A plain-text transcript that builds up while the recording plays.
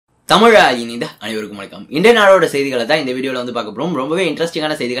தமிழாயின் இந்த அனைவருக்கும் வணக்கம். இன்றைய நாளோட செய்திகளை தான் இந்த வீடியோல வந்து பார்க்க போறோம். ரொம்பவே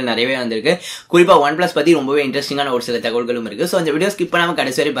இன்ட்ரெஸ்டிங்கான செய்திகள் நிறையவே வந்திருக்கு. குறிப்பா OnePlus பத்தி ரொம்பவே இன்ட்ரெஸ்டிங்கான ஒரு சில தகவல்களும் இருக்கு. சோ இந்த வீடியோ ஸ்கிப் பண்ணாம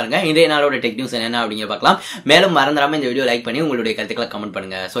கடைசி வரை பாருங்க. இன்றைய நாளோட டெக் நியூஸ் என்ன அப்படிங்கிற பார்க்கலாம். மேலும் மறந்துடாம இந்த வீடியோ லைக் பண்ணி உங்களுடைய கருத்துக்களை கமெண்ட்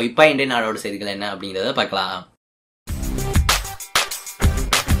பண்ணுங்க. சோ இப்போ இன்றைய நாளோட செய்திகள் என்ன அப்படிங்கறத பார்க்கலாம்.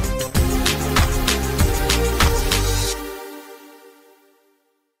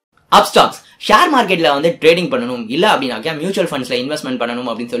 Upstox ஷேர் மார்க்கெட்ல வந்து ட்ரேடிங் பண்ணணும் இல்ல அப்படின்னா மியூச்சுவல் ஃபண்ட்ஸ்ல இன்வெஸ்ட்மெண்ட் பண்ணணும்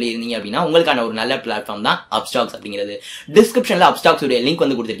அப்படின்னு சொல்லி இருந்தீங்க அப்படின்னா உங்களுக்கான ஒரு நல்ல பிளாட்ஃபார்ம் தான் Upstox அப்படிங்கிறது. டிஸ்கிரிப்ஷன்ல Upstox உடைய லிங்க்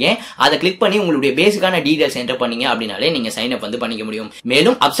வந்து கொடுத்திருக்கேன். அதை கிளிக் பண்ணி உங்களுடைய பேசிக்கான டீடைல்ஸ் என்டர் பண்ணீங்க அப்படின்னாலே நீங்க சைன் அப் வந்து பண்ணிக்க முடியும்.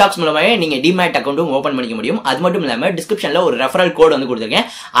 மேலும் Upstox மூலமாவே நீங்க டிமேட் அக்கௌண்ட்டும் ஓபன் பண்ணிக்க முடியும். அது மட்டும் இல்லாம டிஸ்கிரிப்ஷன்ல ஒரு ரெஃபரல் கோட் வந்து கொடுத்திருக்கேன்.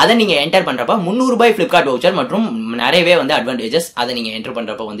 அதை நீங்க என்டர் பண்றப்ப ₹300 flipkart voucher மற்றும் நிறையவே வந்து அட்வான்டேஜஸ் அதை நீங்க என்டர்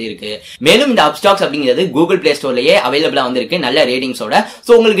பண்றப்ப வந்து இருக்கு. மேலும் இந்த Upstox அப்படிங்கிறது கூகுள் பிளே ஸ்டோர்லயே அவைலபிளா வந்து இருக்கு நல்ல ரேட்டிங்ஸோட.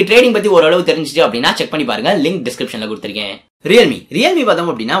 சோ உங்களுக்கு ட்ரேடிங் பத்தி ஓரளவு தெரிஞ்சிச்சு அப்படின்னா செக் பண்ணி பாருங்க. லிங்க் டிஸ்கிரிப்ஷன்ல கொடுத்திருக்கேன். Realme பார்த்தோம்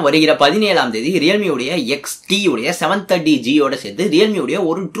அப்படின்னா வருகிற 17ஆம் தேதி Realme உடைய XT உடைய 730G ஓட சேர்த்து Realme உடைய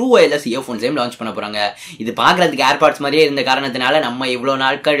ஒரு ட்ரூ வயர்லெஸ் இயர்போன்ஸையும் லான்ச் பண்ண போறாங்க. இது பாக்குறதுக்கு ஏர்பாட்ஸ் மாதிரியே இருந்த காரணத்தினால நம்ம இவ்வளவு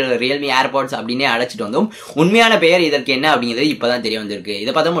நாட்கள் Realme ஏர்பாட்ஸ் அப்படின்னே அழைச்சிட்டு வந்தோம். உண்மையான பெயர் இதற்கு என்ன அப்படிங்கிறது இப்பதான் தெரிய வந்திருக்கு.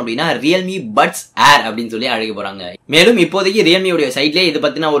 இதை பார்த்தோம் அப்படின்னா Realme Buds Air அப்படின்னு சொல்லி அழைக்க போறாங்க. மேலும் இப்போதைக்கு Realme உடைய சைட்லயே இது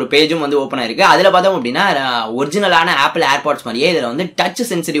பத்தின ஒரு பேஜும் வந்து ஓபன் ஆயிருக்கு. அதுல பார்த்தோம் அப்படின்னா ஒரிஜினலான ஆப்பிள் ஏர்பாட்ஸ் மாதிரியே இதுல வந்து டச்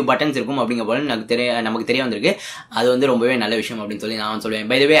சென்சிட்டிவ் பட்டன்ஸ் இருக்கும் அப்படிங்கிற போல நமக்கு தெரிய வந்திருக்கு. அது வந்து ரொம்பவே நல்ல விஷயம் அப்படின்னு சொல்லி நான் சொல்லுவேன்.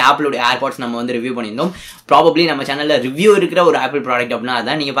 பை தி வே ஆப்பிளோட ஏர்பாட்ஸ் நம்ம வந்து ரிவ்யூ பண்ணியிருந்தோம். ப்ராபப்லி நம்ம சேனல்ல ரிவ்யூ இருக்கிற ஒரு ஆப்பிள் ப்ராடக்ட் அப்படின்னா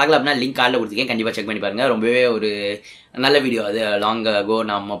அதான் நீங்க பார்க்கல அப்படின்னா லிங்க் கார்டில் கொடுத்துருக்கேன். கண்டிப்பா செக் பண்ணி பாருங்க. ரொம்பவே ஒரு நல்ல வீடியோ. அது லாங் கோ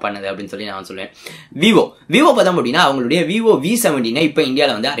நம்ம பண்ணது அப்படின்னு சொல்லி நான் சொல்லுவேன். விவோ பார்த்தோம் அப்படின்னா அவங்களுடைய Vivo V17 இப்ப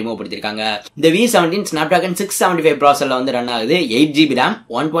இந்தியாவில் வந்து அறிமுகப்படுத்திருக்காங்க. இந்த V17 Snapdragon 675 ப்ராசஸர்ல வந்து ரன் ஆகுது. 8GB RAM,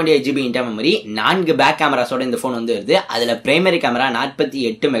 128GB inter memory, 4 back கேமராஸோட இந்த போன் வந்து வருது. அதுல பிரைமரி கேமரா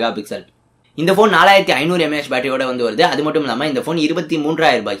 48 மெகா பிக்சல். இந்த போன் 4500 mAh பேட்டரியோட வந்து வருது. அது மட்டும் இல்லாம இந்த போன்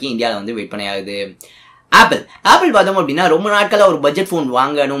 23,000 ரூபாய்க்கு இந்தியாவில் வந்து விற்பனை ஆகுது. ஆப்பிள் பார்த்தோம் அப்படின்னா ரொம்ப நாட்களா ஒரு பட்ஜெட் போன்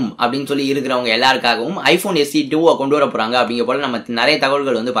வாங்கணும் அப்படின்னு சொல்லி இருக்கிறவங்க எல்லாருக்காகவும் iPhone SE 2 கொண்டு வர போறாங்க அப்படிங்கிற போல நம்ம நிறைய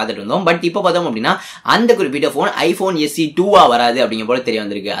தகவல்கள் வந்து பார்த்துட்டு இருந்தோம். பட் இப்போ பார்த்தோம் அப்படின்னா அந்த குறிப்பிட்ட போன் iPhone SE 2 வராது அப்படிங்கிற போல தெரிய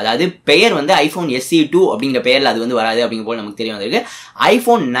வந்திருக்கு. அதாவது பெயர் வந்து iPhone SE 2 அப்படிங்கிற பெயர்ல அது வந்து வராது அப்படிங்கிற போல நமக்கு தெரிய வந்திருக்கு.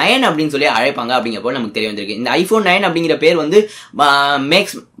 iPhone 9 அப்படின்னு சொல்லி அழைப்பாங்க அப்படிங்கிற போல நமக்கு தெரிய வந்திருக்கு. இந்த iPhone 9 அப்படிங்கிற பேர் வந்து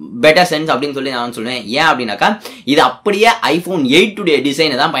மேக்ஸ் பெட்டர் சென்ஸ் அப்படின்னு சொல்லி நான் சொல்லுவேன். ஏன் அப்படின்னாக்கா இது அப்படியே iPhone 8 உடைய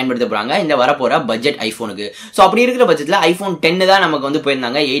டிசைனை தான் பயன்படுத்த போறாங்க இந்த வரப்போற பட்ஜெட் ஐபோனுக்கு. சோ அப்படி இருக்கிற பட்சத்துல iPhone 10 தான் நமக்கு வந்து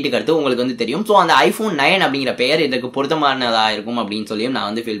போயிருந்தாங்க. 8க்கு அடுத்து உங்களுக்கு வந்து தெரியும். சோ அந்த iPhone 9 அப்படிங்கிற பெயர் இதற்கு பொருத்தமானதா இருக்கும் அப்படின்னு சொல்லி நான்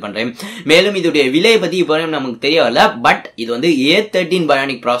வந்து ஃபீல் பண்றேன். மேலும் இதோடைய விலை பத்தி இப்போ நமக்கு தெரிய வரல. பட் இது வந்து A13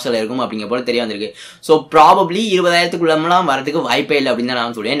 பயோனிக் ப்ராசஸர் இருக்கும் அப்படிங்கிற போல தெரிய வந்திருக்கு. சோ ப்ராபப்லி 20,000க்குள்ளலாம் வரதுக்கு வாய்ப்பே இல்லை அப்படின்னு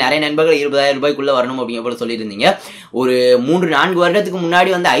நான் சொல்லுவேன். நிறைய நண்பர்கள் 20,000 ரூபாய்க்குள்ள வரணும் அப்படிங்கிற போல சொல்லிட்டு இருந்தீங்க. ஒரு 3-4 வருடத்துக்கு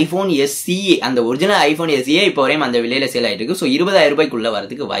முன்னாடி வந்து iPhone SE அந்த ஒரிஜினல் iPhone SE இப்போ வரையும் அந்த விலையில சேல் ஆயிட்டு இருக்கு. சோ 20,000 ரூபாய்க்குள்ள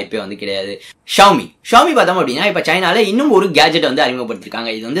வரதுக்கு வாய்ப்பே வந்து கிடையாது. Xiaomi பார்த்தோம் அப்படின்னா இப்ப சைனால இன்னும் ஒரு கேஜெட் வந்து அறிமுகப்படுத்திருக்காங்க.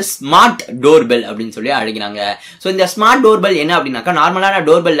 இது வந்து ஸ்மார்ட் டோர் பெல் அப்படின்னு சொல்லி அழைக்கிறாங்க. சோ இந்த ஸ்மார்ட் டோர் பெல் என்ன அப்படின்னாக்கா நார்மலான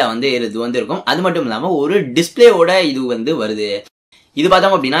டோர் பெல்ல வந்து இது வந்து இருக்கும். அது மட்டும் இல்லாம ஒரு டிஸ்பிளேவோட இது வந்து வருது. இது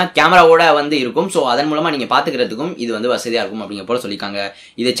பார்த்தோம் அப்படின்னா கேமராவோட வந்து இருக்கும். சோ அதன் மூலமா நீங்க பாத்துக்கிறதுக்கும் இது வந்து வசதியா இருக்கும் அப்படிங்கிற போல சொல்லிருக்காங்க.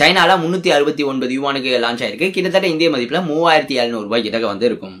 இது சைனால 369 யுவானுக்கு லான்ச் ஆயிருக்கு. கிட்டத்தட்ட இந்திய மதிப்புல 3700 ரூபாய் கிட்ட வந்து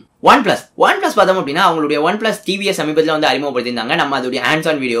இருக்கும். OnePlus பார்த்தோம் அப்படின்னா அவங்களுடைய OnePlus TVயை சமீபத்தில் வந்து அறிமுகப்படுத்தியிருந்தாங்க. நம்ம அதோடைய ஹேண்ட்ஸ்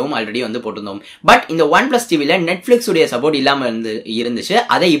ஆன் வீடியோவும் ஆல்ரெடி வந்து போட்டிருந்தோம். பட் இந்த OnePlus TVல Netflix உடைய சப்போர்ட் இல்லாம இருந்துச்சு.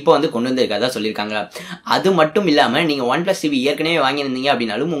 அதை இப்போ வந்து கொண்டு வந்து இருக்கதா சொல்லியிருக்காங்க. அது மட்டும் இல்லாம நீங்க OnePlus TV ஏற்கனவே வாங்கியிருந்தீங்க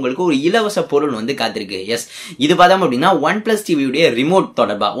அப்படின்னாலும் உங்களுக்கு ஒரு இலவச பொருள் வந்து காத்திருக்கு. எஸ், இது பார்த்தோம் அப்படின்னா OnePlus TV உடைய ரிமோட்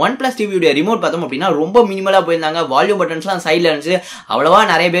தொடர்பா. OnePlus TV உடைய ரிமோட் பார்த்தோம் அப்படின்னா ரொம்ப மினிமலா போயிருந்தாங்க. வால்யூம் பட்டன்ஸ்லாம் சைட்ல இருந்துச்சு. அவ்வளவா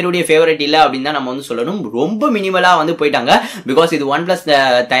நிறைய பேருடைய ஃபேவரட் இல்ல அப்படின்னு தான் நம்ம வந்து சொல்லணும். ரொம்ப மினிமலா வந்து போயிட்டாங்க. பிகாஸ் இது OnePlus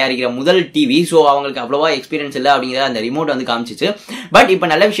முதல் டிவி. சோ அவங்களுக்கு அவ்வளவா எக்ஸ்பீரியன்ஸ் இல்ல அப்படிங்கிற அந்த ரிமோட் வந்து காமிச்சிச்சு. பட் இப்ப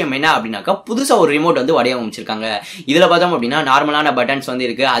நல்ல விஷயம் என்ன அப்படின்னாக்கா புதுசா ஒரு ரிமோட் வந்து வடிவமைச்சிருக்காங்க. இதுல பார்த்தோம் அப்படின்னா நார்மலான பட்டன்ஸ் வந்து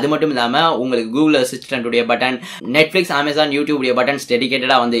இருக்கு. அது மட்டும் இல்லாம உங்களுக்கு கூகுள் அசிஸ்டன்ட் உடைய பட்டன், நெட்ஃபிளிக்ஸ், அமேசான், யூடியூப் உடைய பட்டன்ஸ்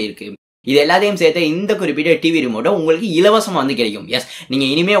டெடிகேட்டடா வந்து இருக்கு. இது எல்லாத்தையும் சேர்த்து இந்த குறிப்பிட்ட டிவி ரிமோட்டை உங்களுக்கு இலவசமா வந்து கிடைக்கும். எஸ், நீங்க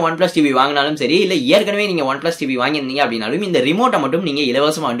இனிமே OnePlus TV வாங்கினாலும் சரி இல்ல ஏற்கனவே நீங்க OnePlus TV வாங்கியிருந்தீங்க அப்படின்னாலும் இந்த ரிமோட்டை மட்டும் நீங்க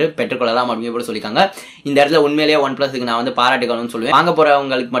இலவசமா வந்து பெற்றுக்கொள்ளலாம் அப்படின்னு கூட சொல்லிருக்காங்க. இந்த இடத்துல உண்மையிலேயே OnePlusக்கு நான் வந்து பாராட்டுக்கணும்னு சொல்லுவேன். வாங்க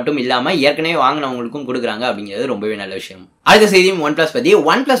போறவங்களுக்கு மட்டும் இல்லாம ஏற்கனவே வாங்கினவங்களுக்கும் கொடுக்குறாங்க அப்படிங்கிறது ரொம்பவே நல்ல விஷயம். அடுத்த செய்தியும் OnePlus பத்தி.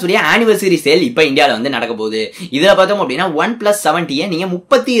 OnePlus உடைய ஆனிவர்சரி சேல் இப்ப இந்தியாவில் வந்து நடக்க போகுது. இதுல பார்த்தோம் அப்படின்னா OnePlus 70 நீங்க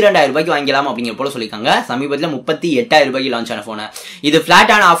 32,000 ரூபாய்க்கு வாங்கலாம் அப்படிங்கிற போல சொல்லிருக்காங்க. சமீபத்தில் 38,000 ரூபாய்க்கு லான்ச் ஆன போன இது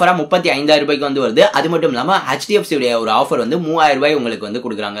பிளாட்டான ஆஃபரா 35,000 ரூபாய்க்கு வந்து வருது. அது மட்டும் இல்லாம HDFC உடைய ஒரு ஆஃபர் வந்து 3,000 ரூபாய் உங்களுக்கு வந்து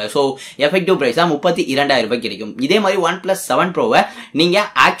கொடுக்குறாங்க. சோ எஃபெக்டிவ் பிரைஸா 32,000 ரூபாய் கிடைக்கும். இதே மாதிரி OnePlus 7 Proவை நீங்க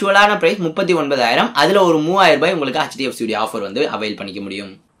ஆக்சுவலான பிரைஸ் 39,000, அதுல ஒரு 3,000 ரூபாய் உங்களுக்கு HDFC உடைய ஆஃபர் வந்து அவைல் பண்ணிக்க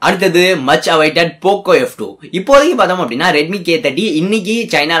முடியும். அடுத்தது மச் அவைட்டட் Poco F2. இப்போதைக்கு பார்த்தோம் அப்படின்னா Redmi K30 இன்னைக்கு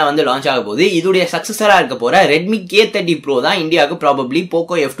சைனால வந்து லான்ச் ஆக போகுது. இதுடைய சக்சஸரா இருக்க போற Redmi K30 Pro தான் இந்தியாவுக்கு ப்ராபப்ளி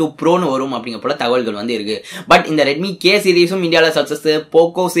Poco F2 Proன்னு வரும் அப்படிங்கிற போல தகவல்கள் வந்து இருக்கு. பட் இந்த Redmi K சீரிஸும் இந்தியால சக்சஸ்,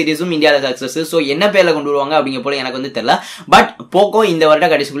 Poco சீரிஸும் இந்தியால சக்சஸ். சோ என்ன பேர்ல கொண்டு வருவாங்க அப்படிங்கிற போல எனக்கு வந்து தெரியல. பட் Poco இந்த வருட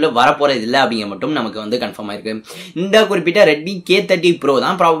கடைசிக்குள்ள வரப்போறது இல்ல அப்படிங்கிற மட்டும் நமக்கு வந்து கன்ஃபார்ம் ஆயிருக்கு. இந்த குறிப்பிட்ட Redmi K30 Pro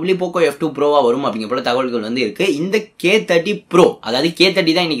தான் ப்ராபப்ளி Poco F2 Proவா வரும் அப்படிங்கிற போல தகவல்கள் வந்து இருக்கு. இந்த K30 Pro அதாவது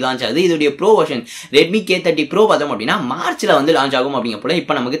K30 தான் லான்ச் ஆகுது. இதோட bro version Redmi K30 Pro பார்த்தோம் அப்படின்னா மார்ச்ல வந்து லான்ச் ஆகும் அப்படிங்கிற போல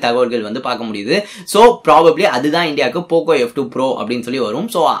இப்ப நமக்கு தகவல்கள் வந்து பார்க்க முடியுது. சோ ப்ராபப்ளி அதுதான் இந்தியாவுக்கு Poco F2 Pro அப்படின்னு சொல்லி வரும்.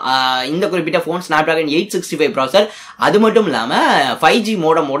 சோ இந்த குறிப்பிட்ட போன் Snapdragon 865 ப்ராசஸர், அது மட்டும் இல்லாம 5G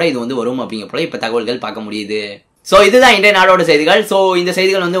மோடமோட இது வந்து வரும் அப்படிங்கிற போல இப்ப தகவல்கள் பார்க்க முடியுது. சோ இதுதான் இன்றைய நாளோட செய்திகள். சோ இந்த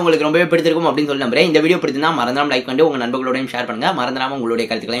செய்திகள் வந்து உங்களுக்கு ரொம்பவே பிடித்திருக்கும் அப்படின்னு சொல்லி நம்புறேன். இந்த வீடியோ பிடிச்சிருந்தா மறந்துடாம லைக் பண்ணி உங்க நண்பர்களோடையும் ஷேர் பண்ணுங்க. மறந்துடாம உங்களுடைய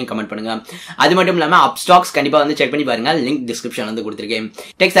கருத்துக்களையும் கமெண்ட் பண்ணுங்க. அது மட்டும் இல்லாம Upstox கண்டிப்பா வந்து செக் பண்ணி பாருங்க. லிங்க் டிஸ்கிரிப்ஷன் வந்து கொடுத்திருக்கேன்.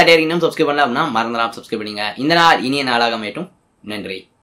 டெக் சாட்டியர் இன்னும் சப்ஸ்கிரைப் பண்ணல அப்படின்னா மறந்துடாம சப்ஸ்கிரைப் பண்ணுங்க. இந்த நாள் இனிய நாளாக அமையட்டும். நன்றி.